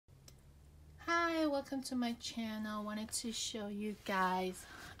welcome to my channel. Wanted to show you guys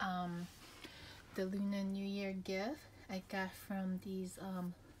the Lunar New Year gift I got from these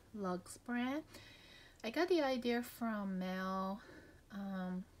Lugs brand. I got the idea from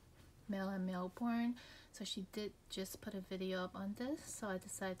MelinMelbourne, so she did just put a video up on this, so I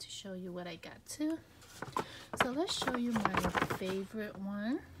decided to show you what I got too. So let's show you my favorite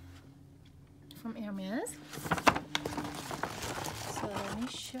one from Hermes. So let me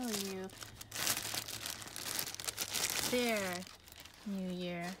show you their New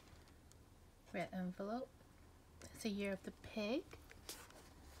Year red envelope. It's a year of the pig.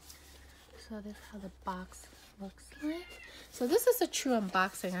 So this is how the box looks like. So this is a true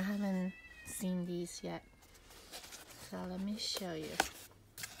unboxing. I haven't seen these yet. So let me show you.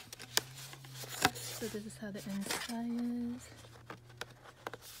 So this is how the inside is.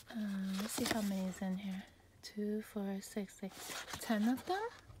 Let's see how many is in here. 2, 4, 6, 10 of them.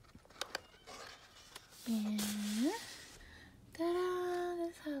 And ta-da!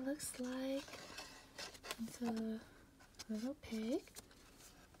 That's how it looks like. It's a little pig.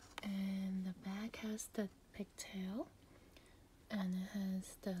 And the back has the pigtail. And it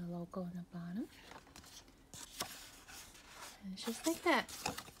has the logo on the bottom. And it's just like that.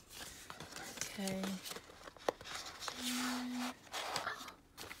 Okay. And,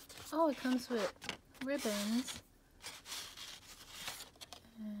 oh, it comes with ribbons.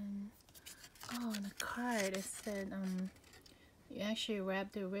 And oh, on the card it said you actually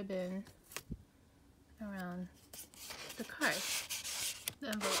wrap the ribbon around the card, the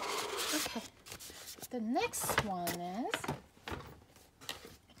envelope. Okay, the next one is,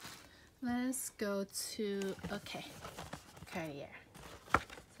 let's go to, okay, Cartier.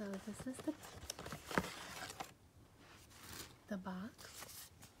 So this is the box.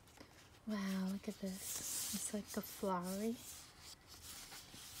 Wow, look at this. It's like a flowery.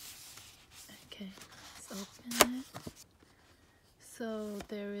 Okay, let's open it. So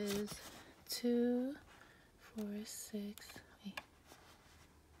there is 2, 4, 6, wait.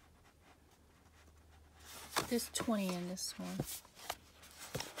 There's 20 in this one.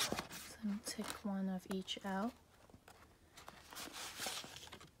 So let me take one of each out.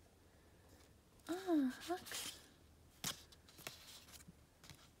 Oh, look.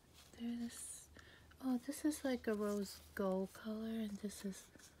 Oh, this is like a rose gold color, and this is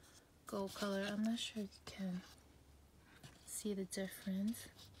gold color. I'm not sure if you can see the difference.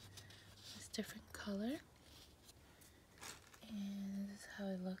 It's different color, and this is how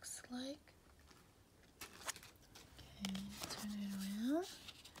it looks like. Okay, turn it around.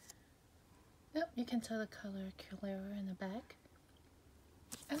 Yep, you can tell the color clearer in the back.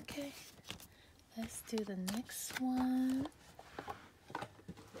 Okay, let's do the next one.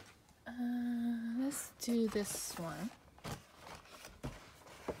 Let's do this one.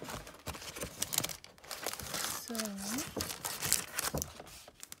 So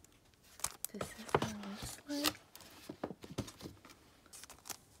this is how it looks like.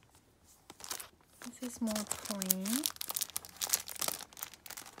 This is more plain.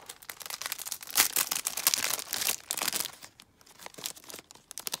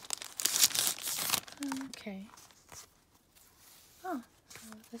 Okay. Oh, so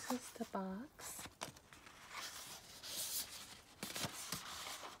this is the box.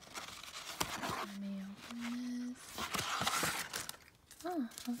 Let me open this. Oh,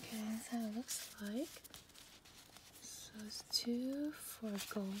 okay, that's how it looks like. So it's 2 for a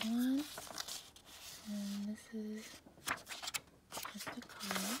gold one. And this is just the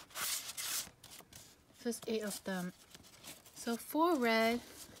color. So it's 8 of them. So 4 red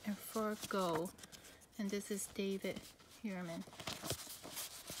and 4 gold. And this is David Herman.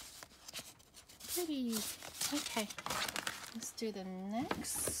 Pretty. Okay, let's do the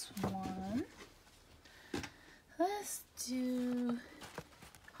next one. Let's do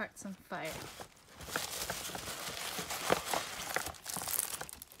Hearts on Fire.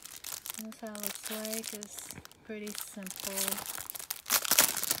 That's how it looks like. It's pretty simple.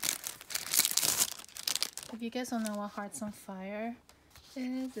 If you guys don't know what Hearts on Fire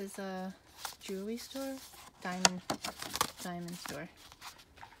is, it's a jewelry store, diamond store.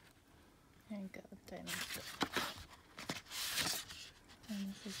 There you go, diamond store.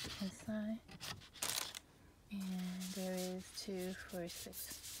 And this is the inside. And there is 2, 4,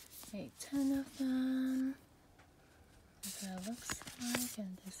 6, 8, 10 of them. That's how it looks like.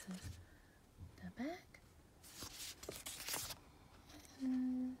 And this is the back.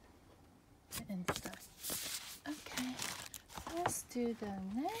 And the inside. Okay, let's do the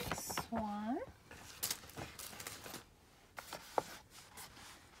next one.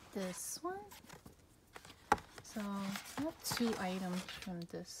 This one. So I have 2 items from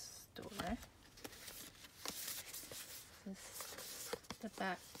this store. the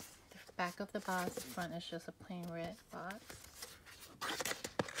back of the box. The front is just a plain red box. Okay.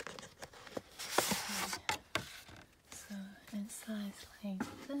 So inside is like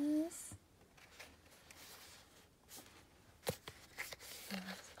this. Okay,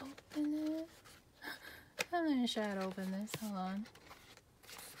 let's open it. I'm not even sure how to open this. Hold on.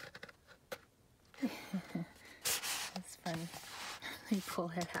 That's funny. Let me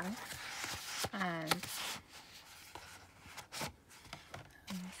pull it out. And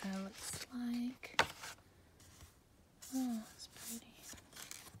that's how it looks like. Oh, it's pretty.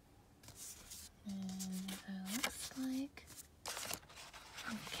 And that's how it looks like.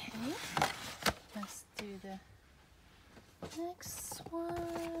 Okay. Let's do the next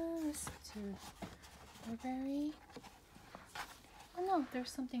one. Let's do blueberry. Oh no,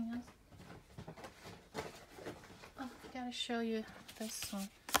 there's something else. Oh, I gotta show you this one.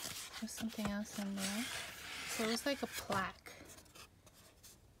 There's something else in there. So it's like a plaque.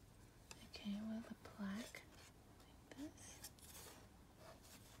 Okay, with a plaque like this.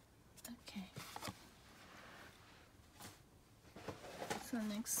 Okay. So the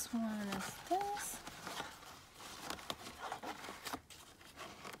next one is this.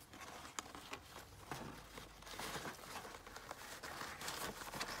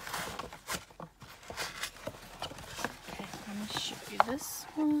 Okay, let me show you this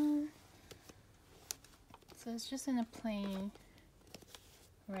one. So it's just in a plain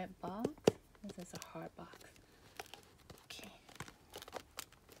red box. This is a hard box. Okay.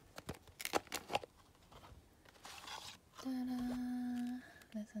 Ta-da!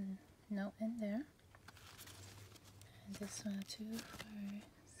 There's a note in there. And this one, 2,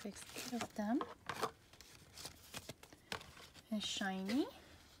 4, 6, 8 of them. It's shiny.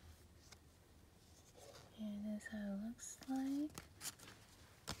 And this is how it looks like.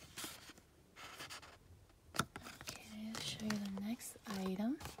 Okay, I'll show you the next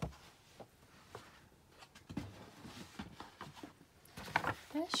item.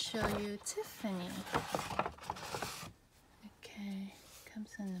 Let's show you Tiffany. Okay,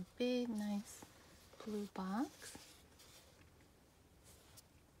 comes in a big, nice blue box.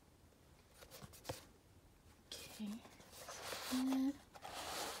 Okay, open it.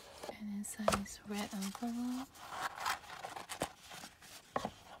 And inside is red envelope.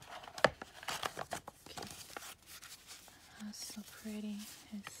 Okay, that's so pretty.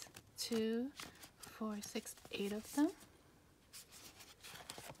 It's 2, 4, 6, 8 of them.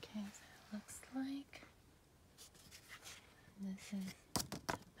 Okay, so it looks like. And this is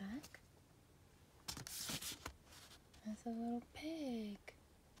the back. There's a little pig.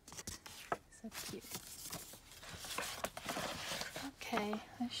 So cute. Okay,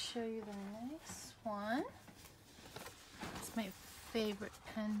 let's show you the next one. It's my favorite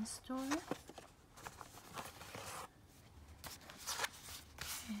pen store.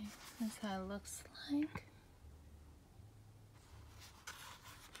 Okay, this is how it looks like.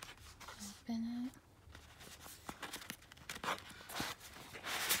 Open it.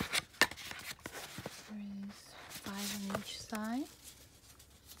 There's 5 on each side.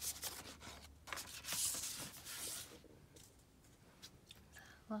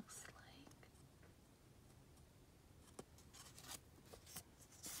 Looks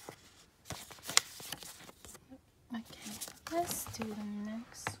like. Okay, let's do the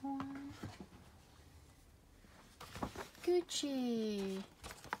next one. Gucci.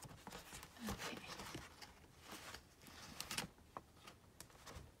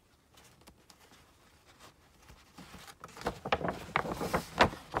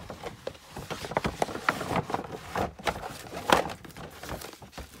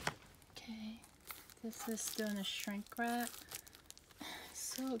 Okay. This is still in a shrink wrap.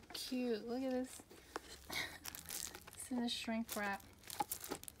 So cute. Look at this. It's in a shrink wrap.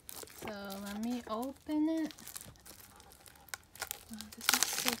 So let me open it. Wow, this is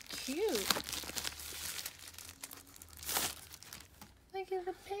so cute. Look at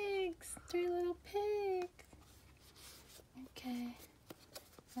the pigs. 3 little pigs. Okay.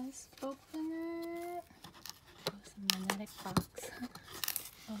 Let's open it. Oh, it's a magnetic box.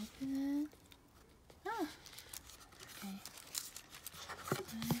 Open it. Oh, okay.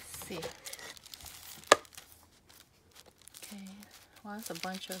 Let's see. Okay, well, there's a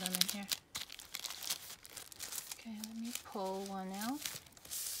bunch of them in here. Okay, let me pull one out.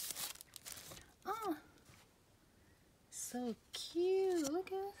 Oh, so cute.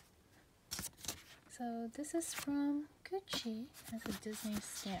 Look at it. So this is from Gucci. Has a Disney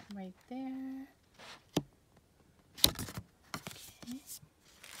stamp right there. Okay.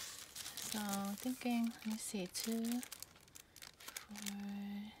 So I'm thinking, let me see, 2, 4,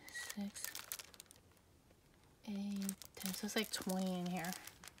 6, 8, 10. there's like 20 in here.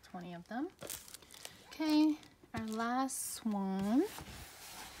 20 of them. Okay, our last one.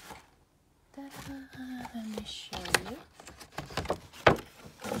 Let me show you.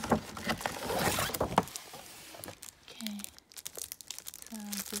 Okay, so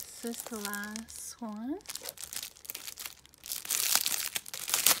this is the last one.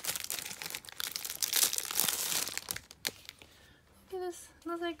 Look at this,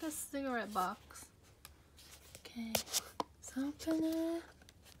 looks like a cigarette box. Okay, so open it.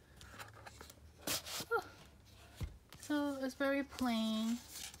 Oh. So it's very plain.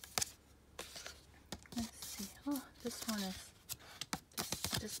 Let's see. Oh, this one is,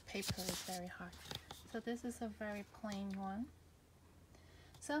 this paper is very hard. So this is a very plain one.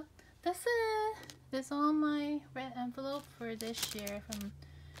 So that's it. That's all my red envelope for this year.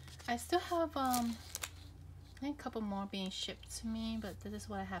 I still have I think a couple more being shipped to me, but this is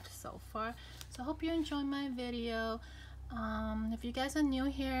what I have so far. So I hope you enjoyed my video. If you guys are new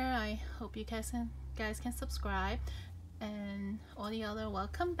here, I hope you guys can subscribe, and all the other,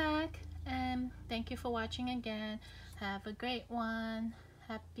 welcome back, and thank you for watching again. Have a great one.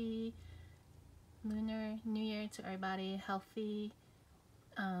 Happy Lunar New Year to everybody. Happy,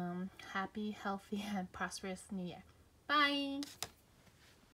 healthy, and prosperous New Year. Bye.